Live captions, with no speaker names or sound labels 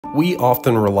We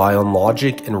often rely on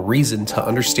logic and reason to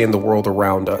understand the world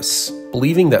around us,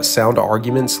 believing that sound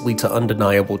arguments lead to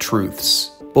undeniable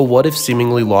truths. But what if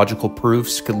seemingly logical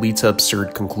proofs could lead to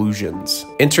absurd conclusions?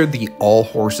 Enter the all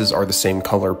horses are the same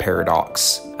color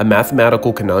paradox, a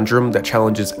mathematical conundrum that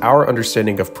challenges our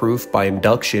understanding of proof by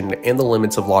induction and the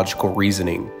limits of logical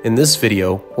reasoning. In this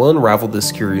video, we'll unravel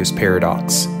this curious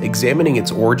paradox, examining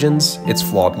its origins, its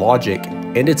flawed logic,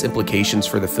 and its implications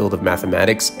for the field of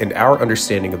mathematics and our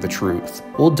understanding of the truth.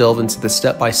 We'll delve into the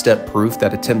step-by-step proof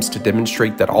that attempts to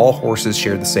demonstrate that all horses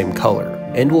share the same color,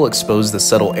 and we'll expose the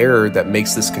subtle error that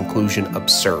makes this conclusion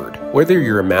absurd. Whether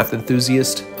you're a math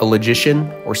enthusiast, a logician,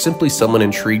 or simply someone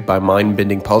intrigued by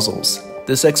mind-bending puzzles,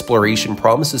 this exploration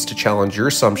promises to challenge your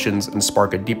assumptions and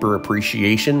spark a deeper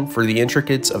appreciation for the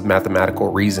intricacies of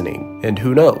mathematical reasoning. And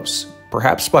who knows?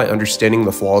 Perhaps by understanding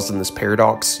the flaws in this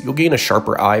paradox, you'll gain a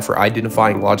sharper eye for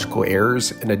identifying logical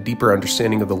errors and a deeper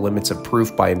understanding of the limits of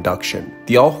proof by induction.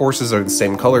 The all horses are the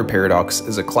same color paradox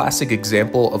is a classic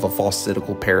example of a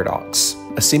falsitical paradox,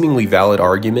 a seemingly valid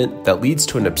argument that leads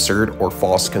to an absurd or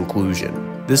false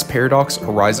conclusion. This paradox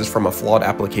arises from a flawed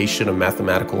application of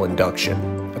mathematical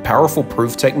induction, a powerful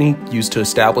proof technique used to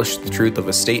establish the truth of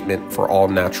a statement for all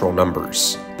natural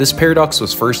numbers. This paradox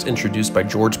was first introduced by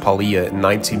George Paglia in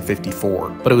 1954,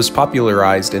 but it was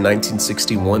popularized in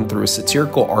 1961 through a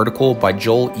satirical article by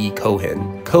Joel E.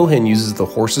 Cohen. Cohen uses the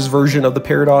horses version of the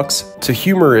paradox to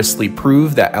humorously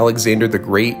prove that Alexander the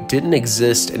Great didn't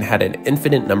exist and had an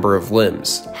infinite number of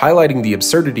limbs, highlighting the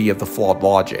absurdity of the flawed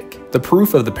logic. The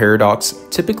proof of the paradox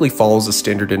typically follows a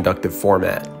standard inductive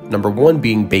format. Number 1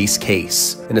 being base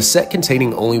case. In a set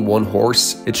containing only one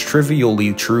horse, it's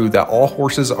trivially true that all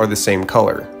horses are the same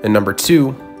color. And number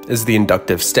 2 is the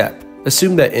inductive step.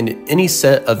 Assume that in any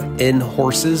set of n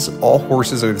horses, all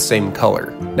horses are the same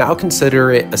color. Now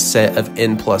consider it a set of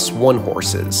n plus 1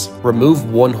 horses.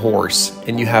 Remove one horse,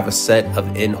 and you have a set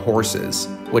of n horses,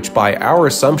 which by our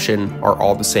assumption are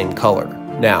all the same color.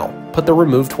 Now, put the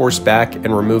removed horse back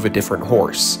and remove a different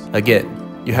horse. Again,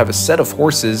 you have a set of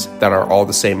horses that are all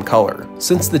the same color.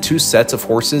 Since the two sets of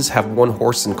horses have one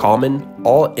horse in common,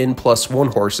 all n plus 1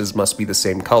 horses must be the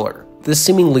same color. This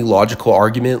seemingly logical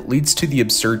argument leads to the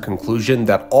absurd conclusion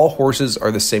that all horses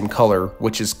are the same color,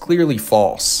 which is clearly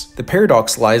false. The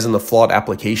paradox lies in the flawed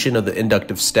application of the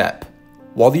inductive step.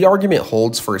 While the argument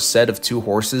holds for a set of 2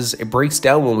 horses, it breaks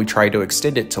down when we try to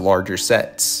extend it to larger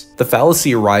sets. The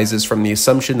fallacy arises from the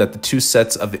assumption that the 2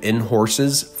 sets of n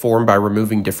horses, formed by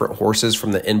removing different horses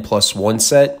from the n plus 1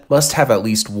 set, must have at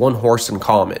least one horse in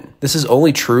common. This is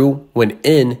only true when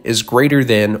n is greater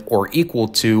than or equal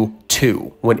to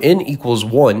 2. When n equals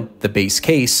 1, the base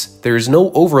case, there is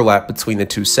no overlap between the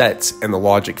 2 sets and the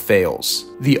logic fails.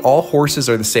 The all horses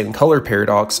are the same color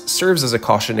paradox serves as a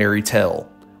cautionary tale,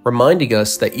 reminding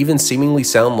us that even seemingly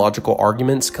sound logical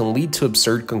arguments can lead to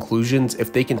absurd conclusions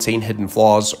if they contain hidden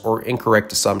flaws or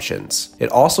incorrect assumptions.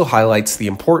 It also highlights the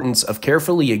importance of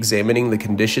carefully examining the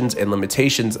conditions and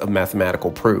limitations of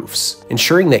mathematical proofs,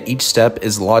 ensuring that each step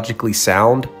is logically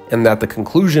sound and that the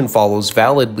conclusion follows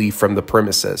validly from the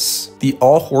premises. The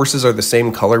all horses are the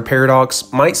same color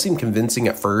paradox might seem convincing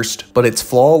at first, but its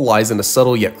flaw lies in a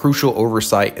subtle yet crucial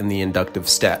oversight in the inductive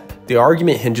step. The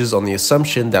argument hinges on the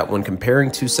assumption that when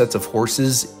comparing 2 sets of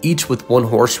horses, each with one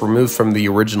horse removed from the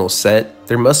original set,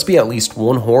 there must be at least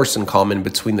one horse in common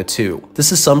between the 2.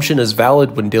 This assumption is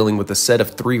valid when dealing with a set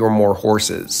of 3 or more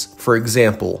horses. For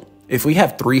example, if we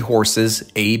have 3 horses,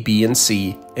 A, B, and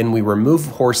C, and we remove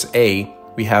horse A,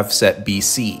 we have set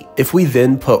BC. If we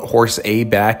then put horse A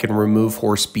back and remove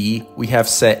horse B, we have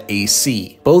set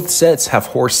AC. Both sets have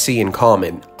horse C in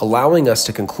common, allowing us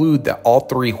to conclude that all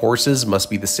 3 horses must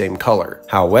be the same color.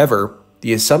 However,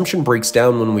 the assumption breaks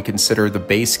down when we consider the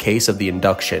base case of the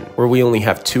induction, where we only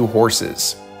have 2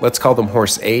 horses. Let's call them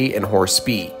horse A and horse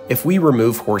B. If we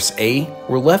remove horse A,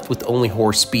 we're left with only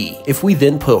horse B. If we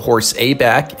then put horse A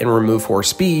back and remove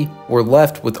horse B, we're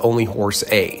left with only horse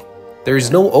A. There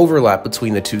is no overlap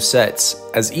between the 2 sets,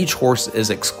 as each horse is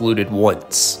excluded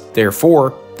once.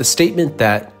 Therefore, the statement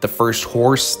that the first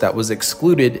horse that was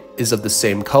excluded is of the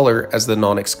same color as the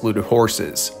non-excluded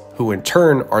horses, who in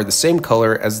turn are the same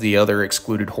color as the other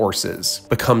excluded horses,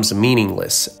 becomes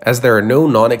meaningless, as there are no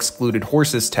non-excluded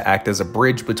horses to act as a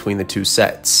bridge between the 2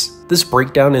 sets. This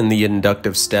breakdown in the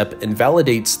inductive step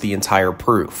invalidates the entire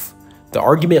proof. The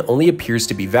argument only appears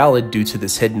to be valid due to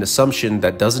this hidden assumption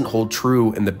that doesn't hold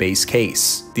true in the base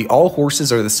case. The all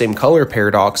horses are the same color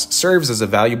paradox serves as a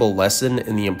valuable lesson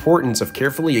in the importance of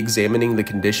carefully examining the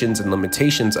conditions and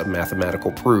limitations of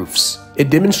mathematical proofs. It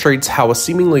demonstrates how a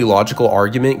seemingly logical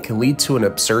argument can lead to an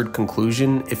absurd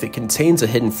conclusion if it contains a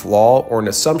hidden flaw or an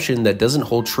assumption that doesn't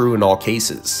hold true in all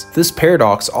cases. This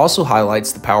paradox also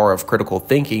highlights the power of critical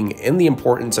thinking and the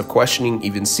importance of questioning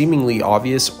even seemingly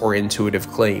obvious or intuitive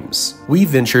claims. We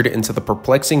ventured into the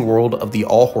perplexing world of the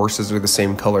all horses are the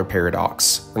same color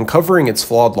paradox, uncovering its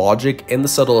flawed logic and the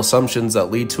subtle assumptions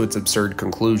that lead to its absurd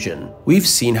conclusion. We've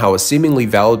seen how a seemingly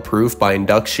valid proof by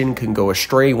induction can go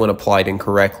astray when applied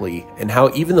incorrectly, and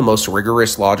how even the most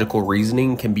rigorous logical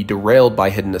reasoning can be derailed by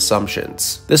hidden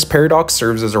assumptions. This paradox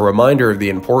serves as a reminder of the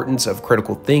importance of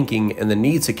critical thinking and the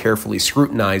need to carefully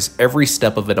scrutinize every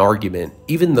step of an argument,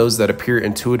 even those that appear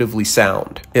intuitively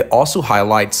sound. It also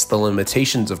highlights the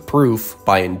limitations of proof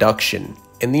by induction,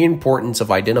 and the importance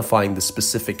of identifying the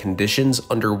specific conditions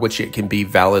under which it can be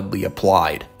validly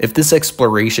applied. If this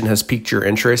exploration has piqued your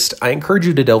interest, I encourage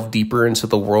you to delve deeper into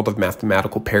the world of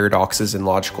mathematical paradoxes and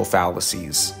logical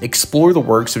fallacies. Explore the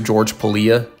works of George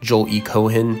Paglia, Joel E.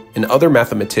 Cohen, and other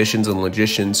mathematicians and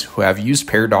logicians who have used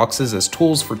paradoxes as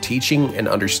tools for teaching and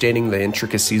understanding the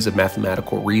intricacies of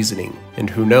mathematical reasoning. And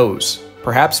who knows?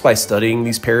 Perhaps by studying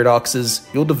these paradoxes,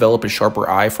 you'll develop a sharper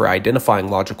eye for identifying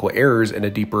logical errors and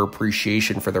a deeper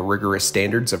appreciation for the rigorous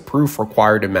standards of proof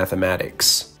required in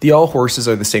mathematics. The all horses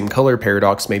are the same color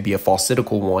paradox may be a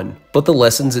falsidical one, but the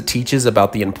lessons it teaches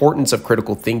about the importance of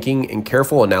critical thinking and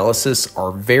careful analysis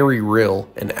are very real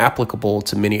and applicable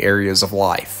to many areas of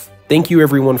life. Thank you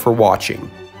everyone for watching.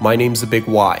 My name's the Big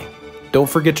Y. Don't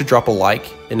forget to drop a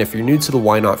like, and if you're new to the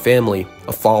Why Not family,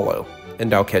 a follow.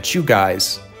 And I'll catch you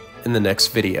guys in the next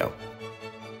video.